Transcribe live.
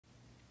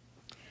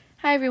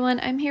Hi everyone,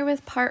 I'm here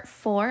with part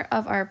 4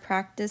 of our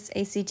practice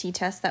ACT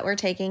test that we're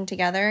taking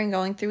together and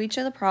going through each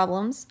of the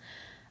problems.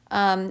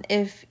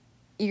 If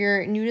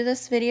you're new to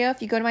this video,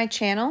 if you go to my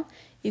channel,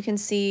 you can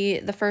see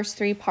the first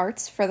 3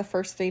 parts for the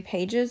first 3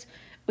 pages.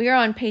 We are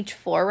on page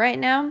 4 right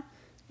now,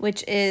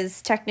 which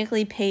is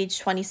technically page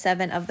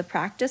 27 of the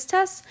practice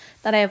test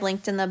that I have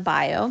linked in the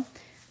bio.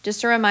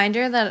 Just a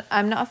reminder that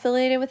I'm not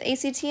affiliated with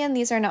ACT and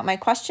these are not my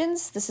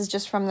questions. This is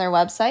just from their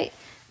website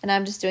and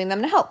I'm just doing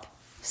them to help.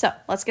 So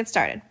let's get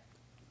started.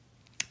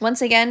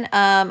 Once again,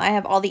 I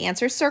have all the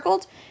answers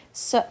circled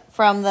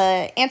from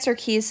the answer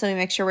keys, so we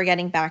make sure we're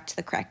getting back to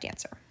the correct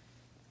answer.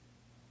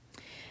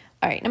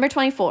 All right, number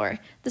 24.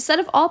 The set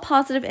of all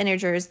positive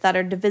integers that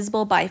are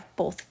divisible by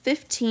both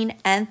 15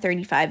 and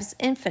 35 is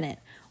infinite.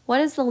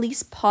 What is the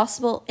least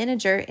possible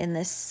integer in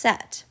this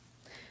set?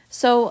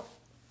 So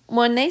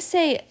when they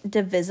say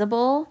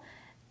divisible,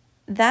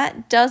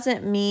 that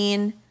doesn't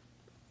mean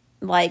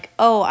like,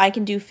 oh, I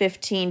can do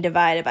 15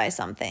 divided by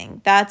something.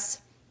 That's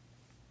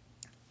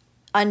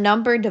a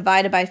number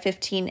divided by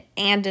 15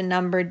 and a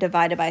number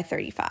divided by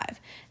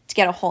 35 to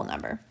get a whole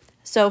number.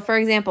 So for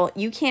example,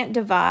 you can't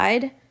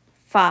divide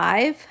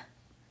 5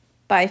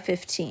 by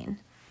 15.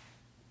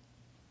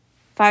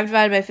 5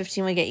 divided by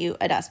 15 would get you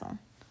a decimal.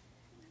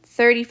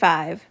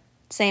 35,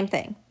 same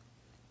thing.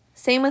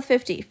 Same with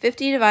 50.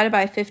 50 divided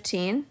by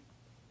 15,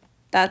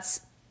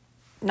 that's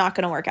not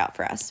going to work out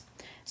for us.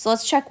 So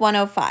let's check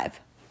 105.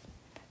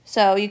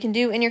 So you can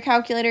do in your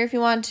calculator if you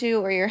want to,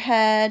 or your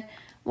head.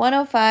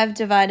 105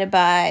 divided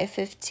by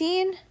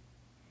 15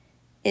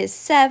 is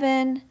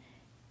 7,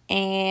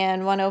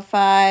 and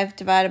 105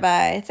 divided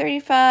by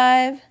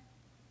 35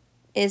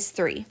 is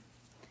 3.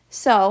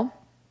 So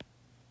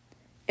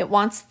it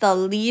wants the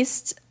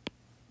least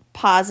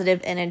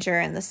positive integer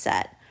in the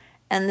set,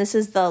 and this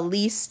is the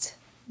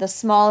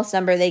smallest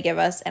number they give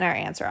us in our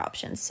answer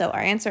options. So our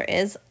answer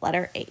is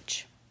letter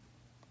H.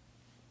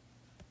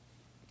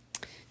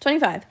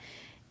 25.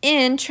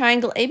 In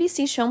triangle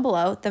ABC shown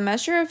below, the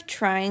measure of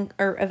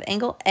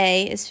angle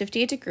A is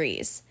 58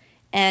 degrees,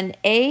 and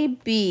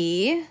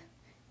AB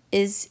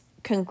is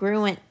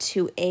congruent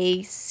to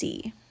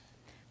AC.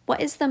 What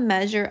is the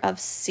measure of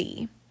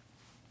C?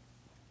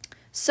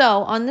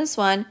 So on this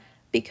one,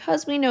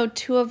 because we know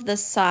 2 of the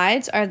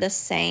sides are the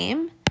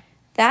same,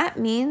 that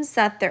means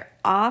that their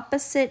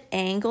opposite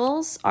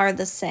angles are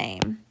the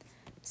same.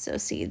 So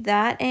see,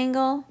 that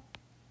angle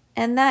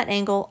and that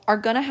angle are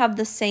going to have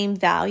the same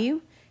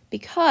value,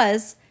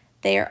 because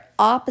they are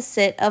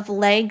opposite of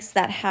legs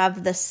that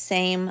have the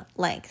same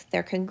length.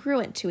 They're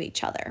congruent to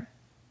each other.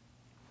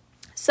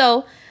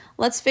 So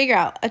let's figure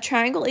out a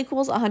triangle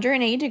equals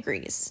 180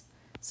 degrees.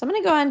 So I'm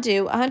going to go ahead and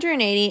do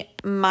 180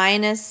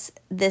 minus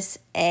this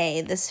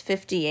A, this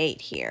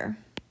 58 here.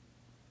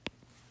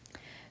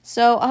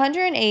 So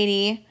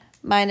 180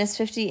 minus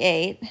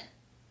 58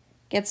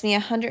 gets me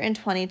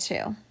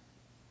 122.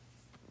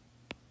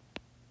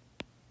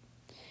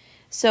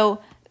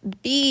 So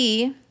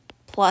B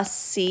plus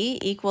C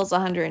equals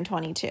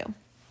 122.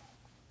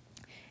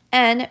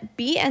 And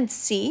B and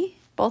C,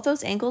 both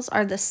those angles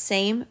are the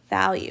same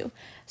value.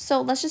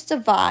 So let's just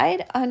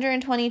divide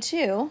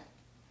 122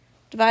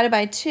 divided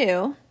by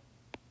 2.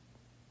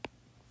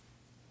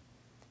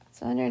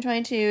 So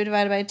 122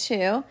 divided by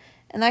 2,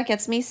 and that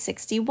gets me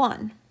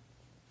 61.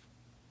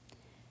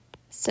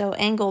 So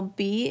angle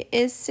B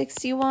is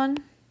 61,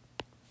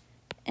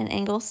 and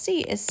angle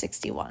C is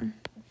 61.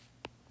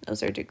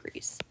 Those are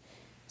degrees.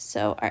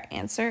 So our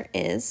answer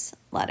is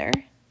letter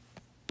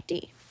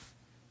D.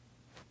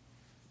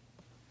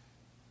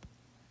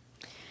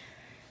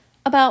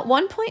 About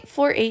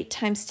 1.48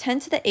 times 10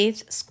 to the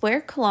 8th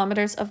square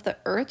kilometers of the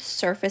Earth's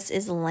surface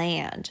is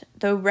land.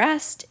 The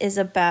rest is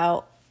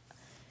about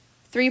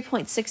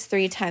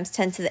 3.63 times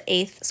 10 to the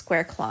 8th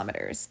square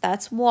kilometers.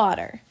 That's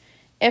water.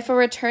 If a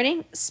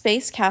returning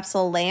space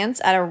capsule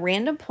lands at a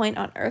random point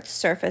on Earth's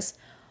surface,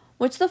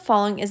 which of the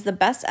following is the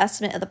best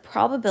estimate of the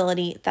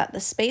probability that the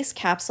space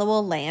capsule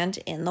will land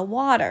in the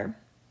water?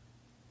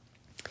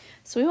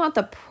 So we want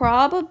the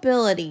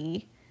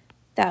probability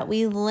that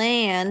we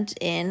land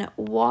in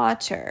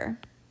water.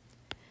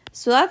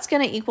 So that's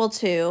going to equal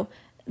to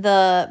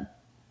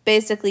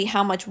basically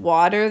how much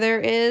water there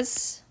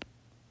is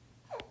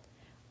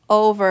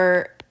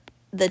over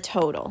the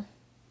total.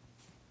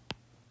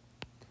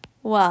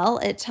 Well,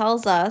 it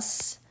tells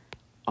us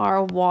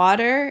our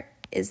water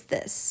is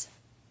this.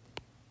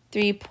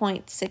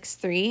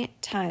 3.63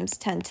 times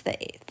 10 to the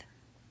 8th.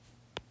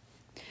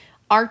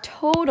 Our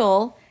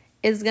total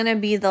is going to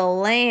be the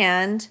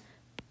land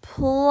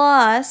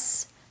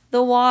plus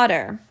the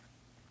water.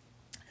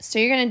 So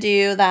you're going to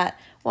do that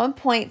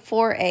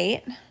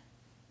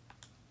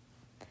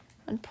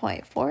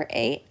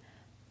 1.48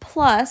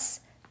 plus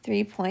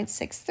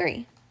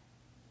 3.63.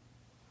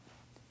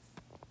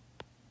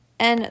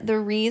 And the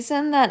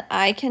reason that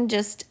I can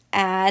just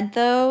add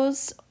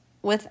those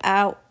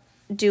without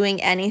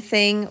doing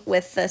anything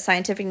with the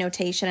scientific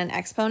notation and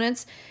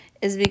exponents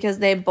is because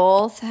they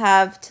both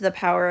have to the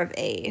power of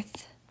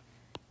 8th.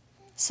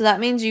 So that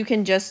means you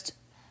can just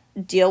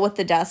deal with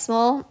the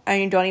decimal,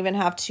 and you don't even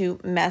have to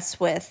mess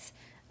with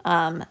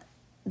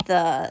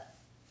the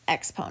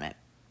exponent.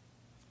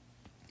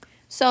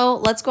 So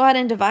let's go ahead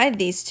and divide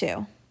these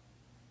two.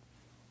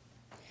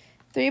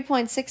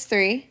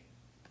 3.63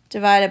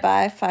 divided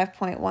by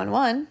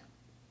 5.11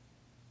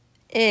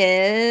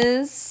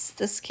 is,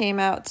 this came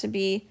out to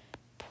be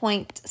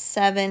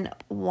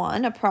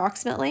 0.71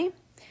 approximately.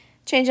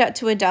 Change that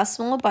to a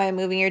decimal by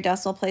moving your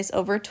decimal place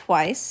over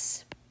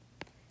twice.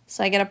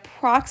 So I get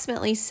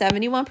approximately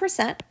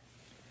 71%,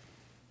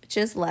 which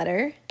is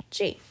letter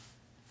G.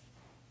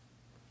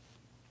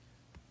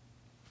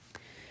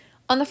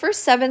 On the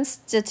first 7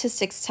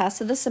 statistics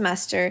tests of the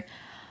semester,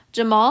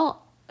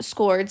 Jamal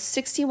scored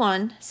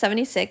 61,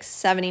 76,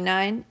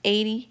 79,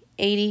 80,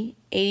 80,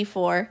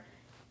 84,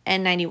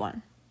 and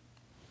 91.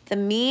 The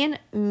mean,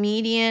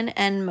 median,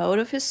 and mode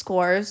of his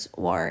scores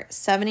were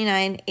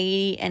 79,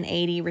 80, and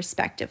 80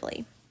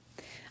 respectively.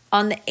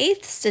 On the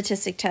 8th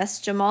statistic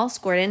test, Jamal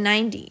scored a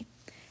 90.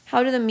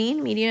 How do the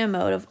mean, median, and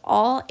mode of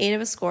all 8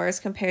 of his scores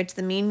compare to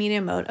the mean, median,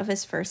 and mode of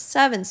his first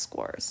 7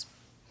 scores?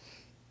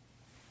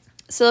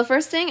 So the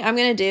first thing I'm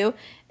going to do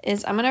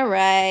is I'm going to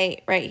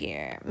write right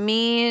here,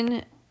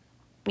 mean,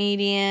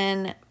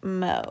 median,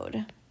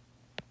 mode.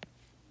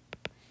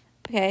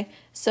 Okay,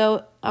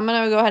 so I'm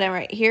going to go ahead and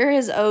write here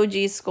his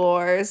OG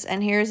scores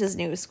and here's his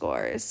new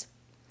scores.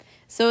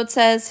 So it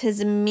says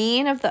his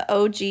mean of the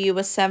OG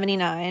was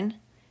 79,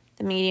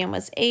 the median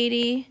was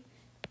 80,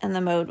 and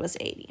the mode was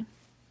 80.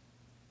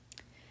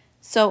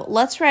 So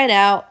let's write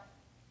out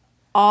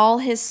all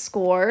his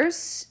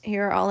scores.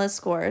 Here are all his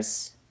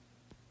scores,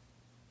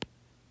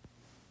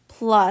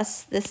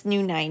 plus this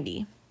new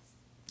 90.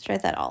 Let's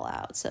write that all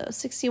out. So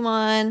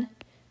 61,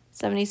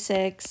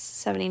 76,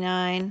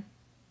 79,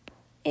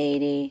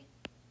 80,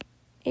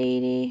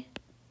 80,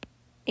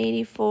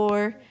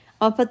 84.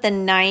 I'll put the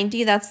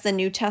 90, that's the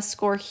new test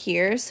score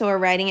here. So we're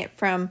writing it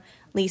from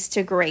least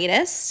to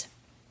greatest.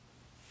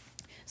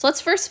 So let's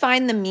first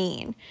find the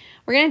mean.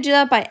 We're going to do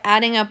that by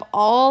adding up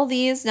all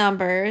these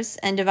numbers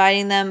and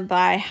dividing them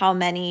by how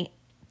many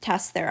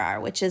tests there are,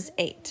 which is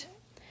 8.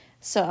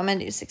 So I'm going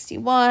to do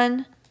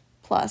 61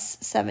 plus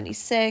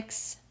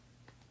 76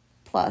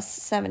 plus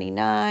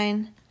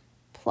 79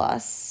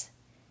 plus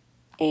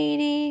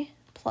 80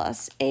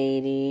 plus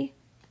 80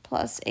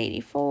 plus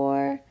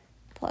 84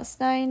 plus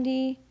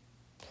 90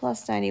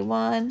 plus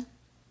 91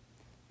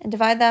 and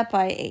divide that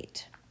by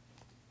 8.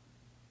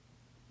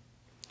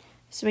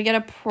 So we get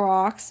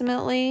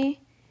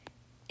approximately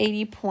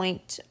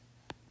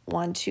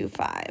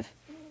 80.125.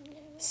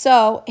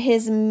 So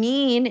his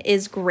mean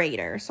is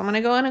greater. So I'm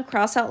going to go in and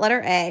cross out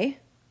letter A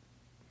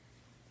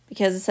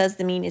because it says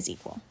the mean is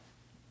equal.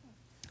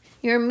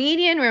 Your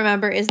median,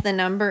 remember, is the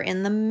number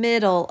in the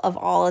middle of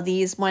all of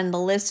these when the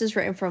list is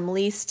written from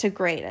least to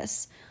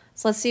greatest.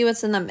 So let's see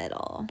what's in the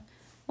middle.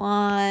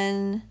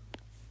 1,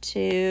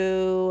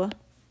 2,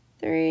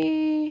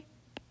 3.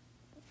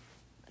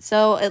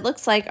 So it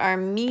looks like our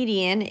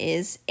median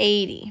is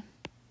 80.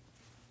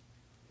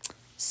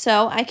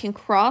 So I can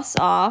cross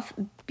off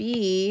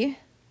B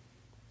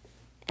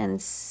and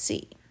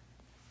C.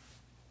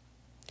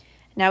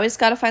 Now we just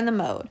got to find the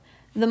mode.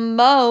 The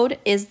mode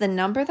is the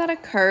number that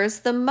occurs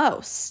the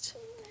most.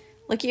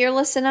 Look at your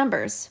list of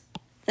numbers.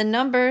 The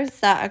numbers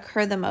that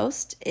occur the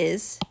most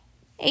is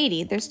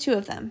 80. There's 2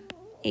 of them,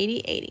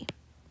 80, 80.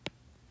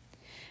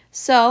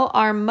 So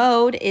our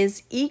mode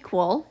is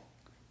equal,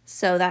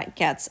 so that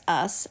gets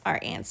us our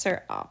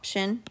answer,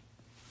 option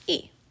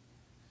E.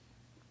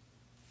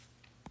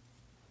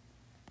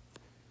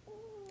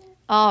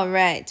 All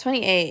right,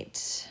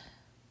 28.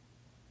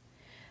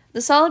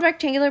 The solid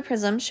rectangular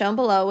prism shown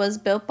below was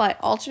built by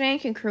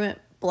alternating congruent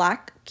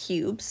black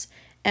cubes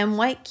and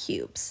white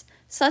cubes,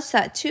 such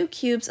that 2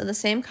 cubes of the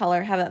same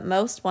color have at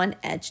most one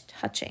edge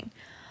touching.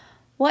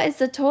 What is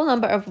the total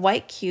number of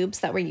white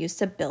cubes that were used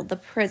to build the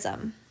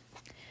prism?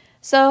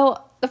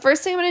 So the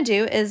first thing I'm going to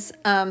do is,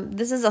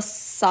 this is a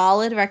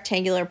solid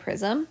rectangular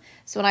prism.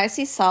 So when I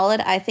see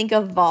solid, I think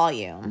of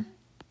volume.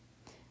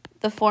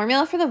 The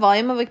formula for the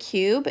volume of a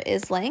cube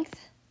is length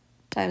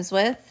times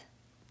width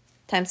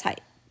times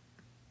height.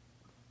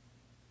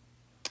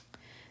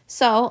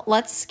 So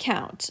let's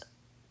count.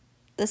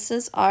 This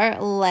is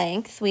our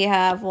length. We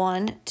have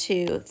 1,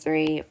 2,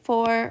 3,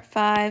 4,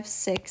 5,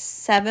 6,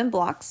 7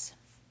 blocks.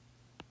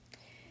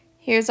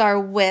 Here's our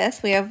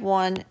width. We have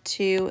 1,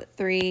 2,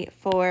 3,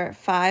 4,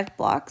 5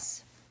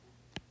 blocks.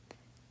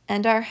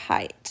 And our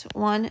height,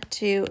 1,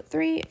 2,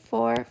 3,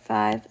 4,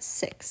 5,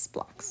 6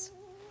 blocks.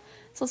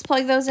 So let's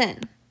plug those in.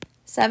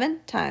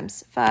 7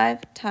 times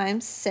 5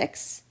 times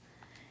 6.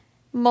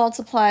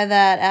 Multiply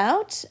that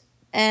out,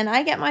 and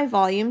I get my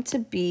volume to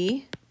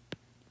be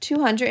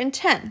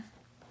 210.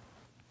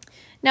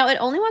 Now it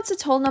only wants a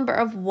total number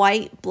of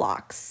white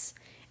blocks.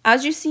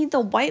 As you see, the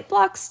white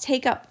blocks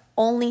take up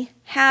only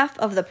half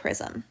of the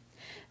prism.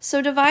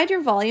 So divide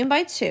your volume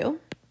by 2,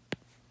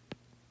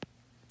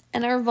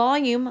 and our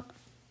volume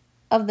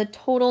of the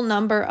total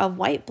number of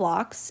white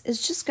blocks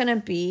is just going to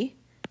be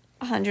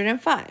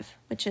 105,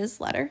 which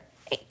is letter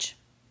H.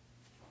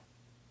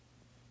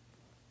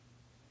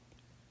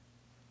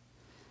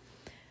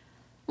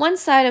 One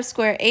side of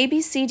square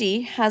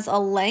ABCD has a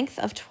length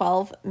of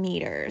 12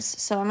 meters.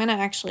 So I'm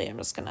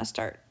just gonna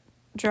start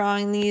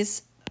drawing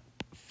these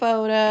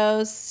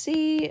photos.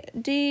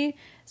 CD.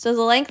 So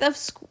the length of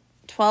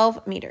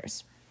 12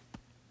 meters.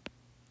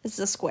 This is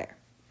a square.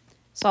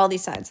 So all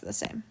these sides are the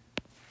same.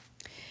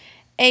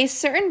 A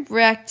certain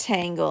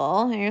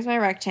rectangle, here's my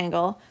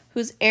rectangle,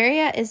 whose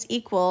area is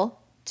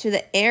equal to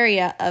the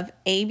area of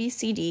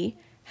ABCD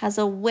has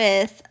a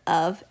width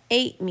of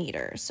 8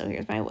 meters. So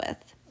here's my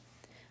width.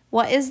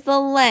 What is the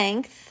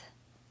length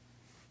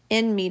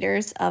in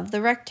meters of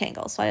the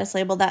rectangle? So I just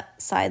labeled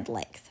that side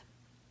length.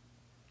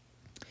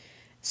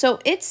 So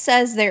it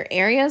says their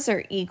areas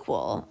are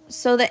equal.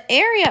 So the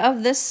area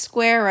of this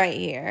square right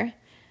here,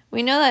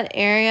 we know that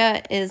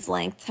area is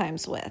length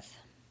times width.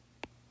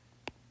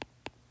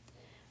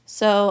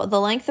 So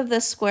the length of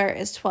this square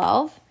is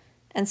 12,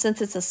 and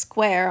since it's a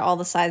square, all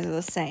the sides are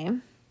the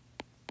same.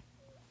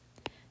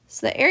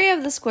 So the area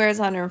of the square is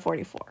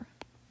 144.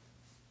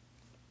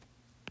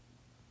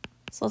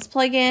 So let's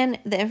plug in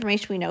the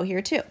information we know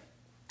here too.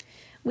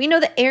 We know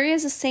the area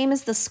is the same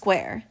as the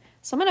square.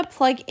 So I'm going to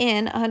plug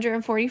in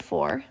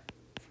 144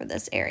 for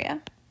this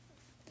area.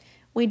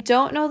 We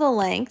don't know the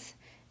length,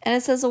 and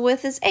it says the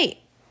width is 8.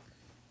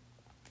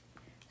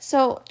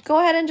 So go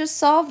ahead and just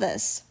solve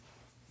this.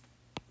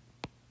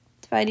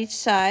 Divide each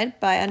side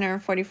by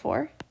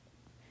 144,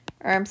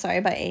 or I'm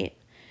sorry, by 8.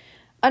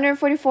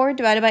 144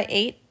 divided by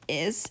 8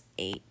 is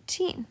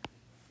 18,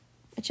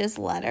 which is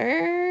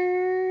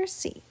letter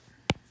C.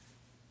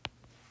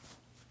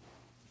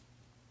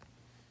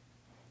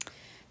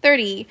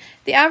 30.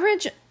 The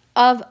average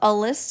of a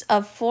list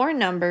of 4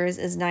 numbers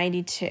is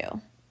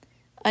 92.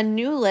 A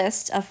new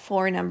list of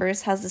 4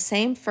 numbers has the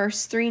same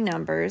first 3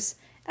 numbers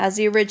as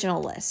the original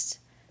list,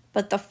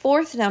 but the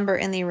 4th number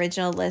in the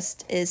original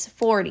list is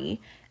 40,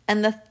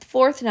 and the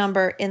 4th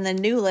number in the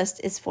new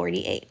list is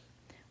 48.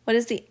 What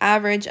is the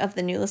average of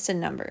the new listed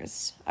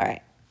numbers? All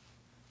right.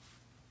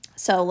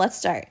 So let's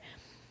start.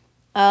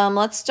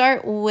 Let's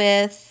start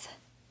with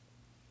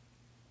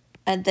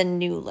the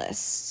new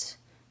list.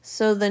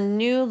 So the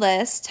new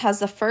list has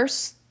the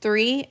first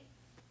 3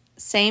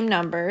 same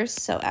numbers,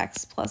 so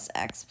x plus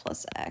x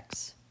plus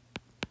x,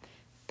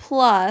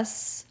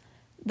 plus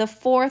the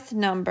 4th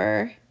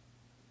number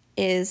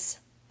is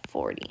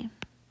 40.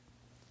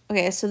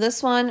 Okay, so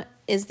this one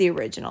is the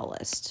original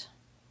list.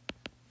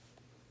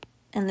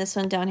 And this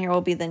one down here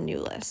will be the new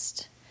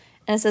list.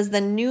 And it says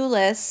the new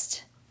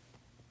list,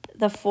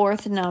 the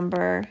 4th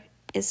number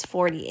is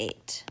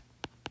 48.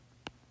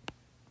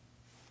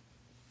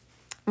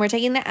 We're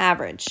taking the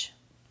average.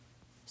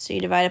 So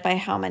you divide it by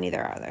how many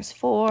there are. There's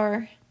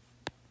 4,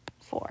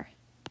 4.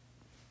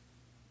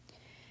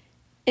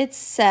 It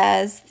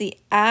says the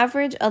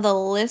average of the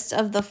list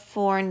of the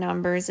 4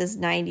 numbers is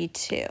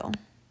 92.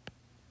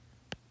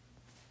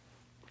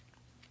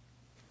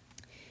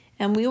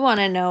 And we want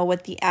to know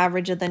what the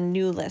average of the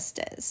new list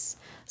is.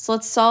 So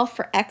let's solve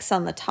for x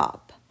on the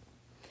top.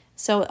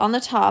 So on the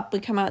top, we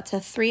come out to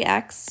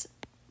 3x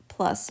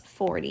plus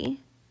 40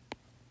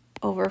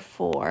 over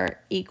 4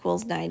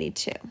 equals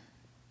 92.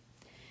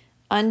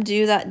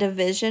 Undo that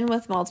division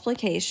with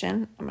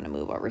multiplication. I'm going to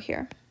move over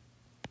here.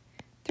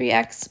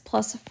 3x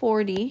plus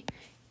 40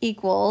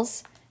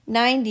 equals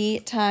 90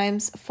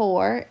 times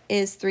 4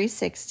 is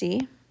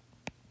 360.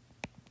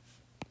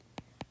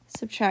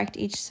 Subtract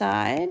each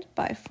side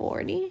by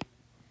 40.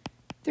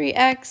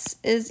 3x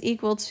is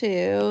equal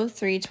to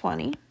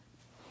 320.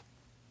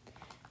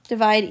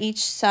 Divide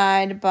each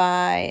side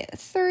by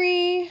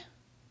 3.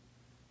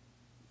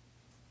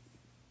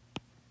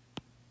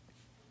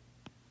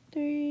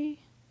 3.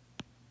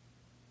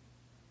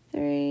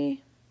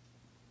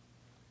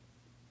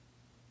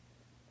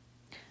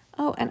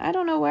 Oh, and I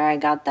don't know where I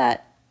got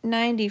that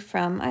 90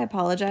 from. I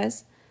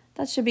apologize.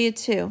 That should be a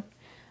 2.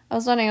 I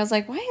was wondering, I was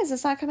like, why is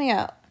this not coming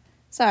out?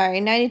 Sorry,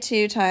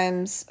 92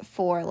 times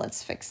 4.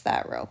 Let's fix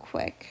that real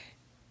quick.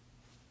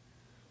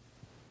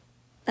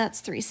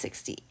 That's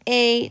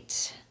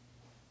 368.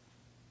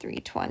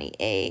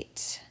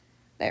 328.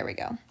 There we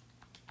go.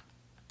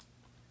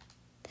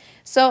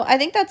 So I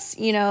think that's,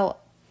 you know,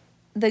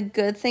 the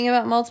good thing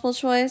about multiple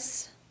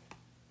choice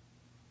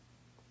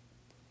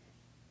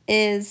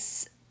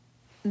is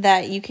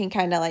that you can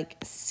kind of like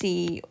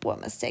see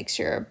what mistakes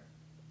you're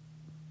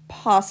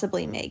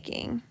possibly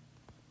making.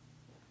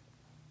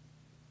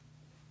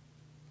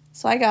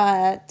 So I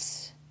got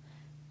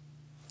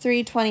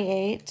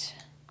 328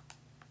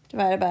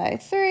 divided by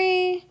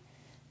 3,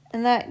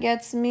 and that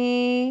gets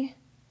me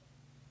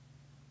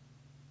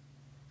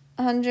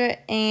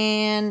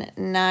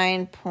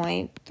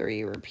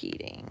 109.3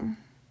 repeating.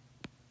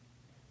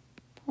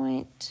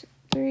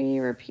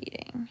 0.3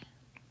 repeating.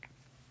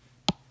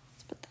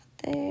 Let's put that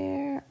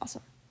there.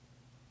 Awesome.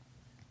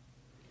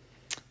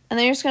 And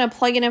then you're just going to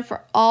plug it in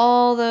for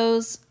all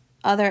those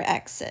other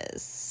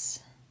x's.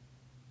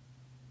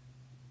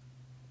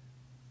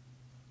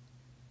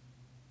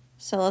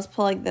 So let's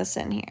plug this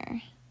in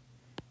here.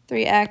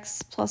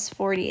 3x plus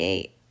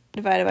 48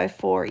 divided by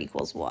 4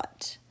 equals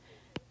what?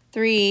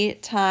 3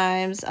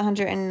 times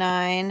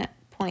 109.3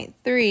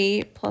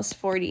 0.3 plus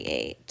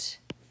 48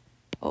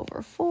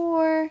 over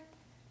 4.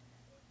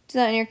 Do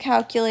that in your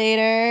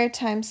calculator,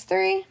 times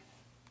 3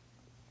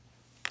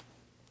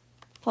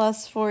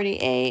 plus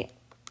 48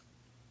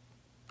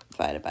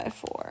 divided by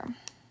 4.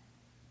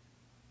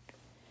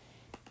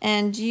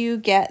 And you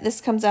get, this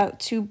comes out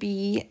to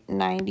be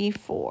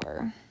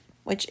 94,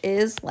 which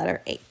is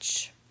letter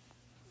H.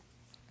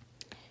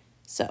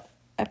 So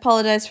I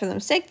apologize for the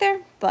mistake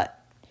there,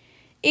 but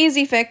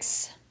easy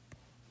fix.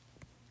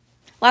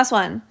 Last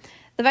one.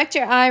 The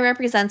vector I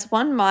represents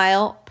 1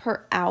 mile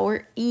per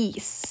hour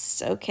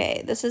east.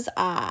 Okay, this is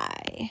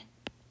I.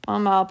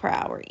 1 mile per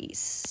hour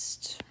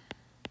east.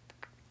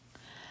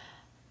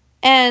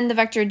 And the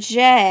vector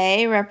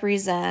J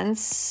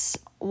represents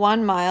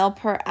 1 mile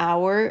per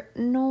hour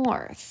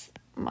north.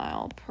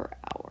 Mile per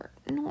hour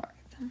north.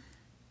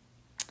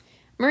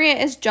 Maria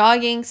is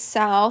jogging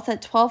south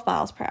at 12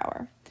 miles per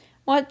hour.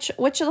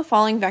 Which of the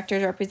following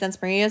vectors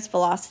represents Maria's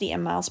velocity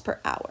in miles per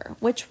hour?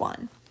 Which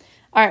one?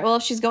 All right, well,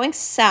 if she's going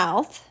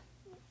south,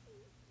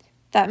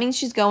 that means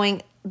she's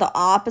going the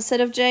opposite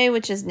of J,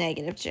 which is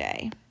negative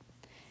J.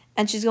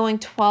 And she's going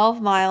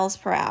 12 miles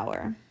per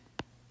hour.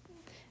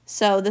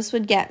 So this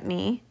would get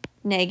me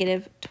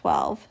negative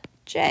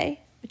 12J,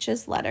 which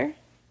is letter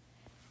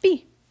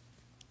B.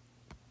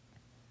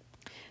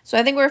 So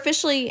I think we're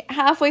officially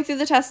halfway through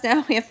the test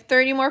now. We have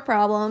 30 more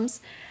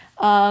problems.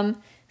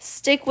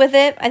 Stick with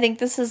it. I think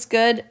this is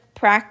good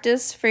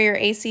practice for your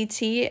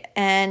ACT,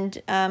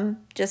 and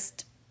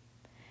just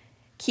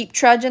keep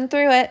trudging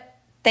through it.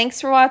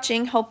 Thanks for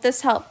watching. Hope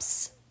this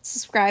helps.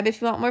 Subscribe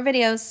if you want more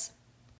videos.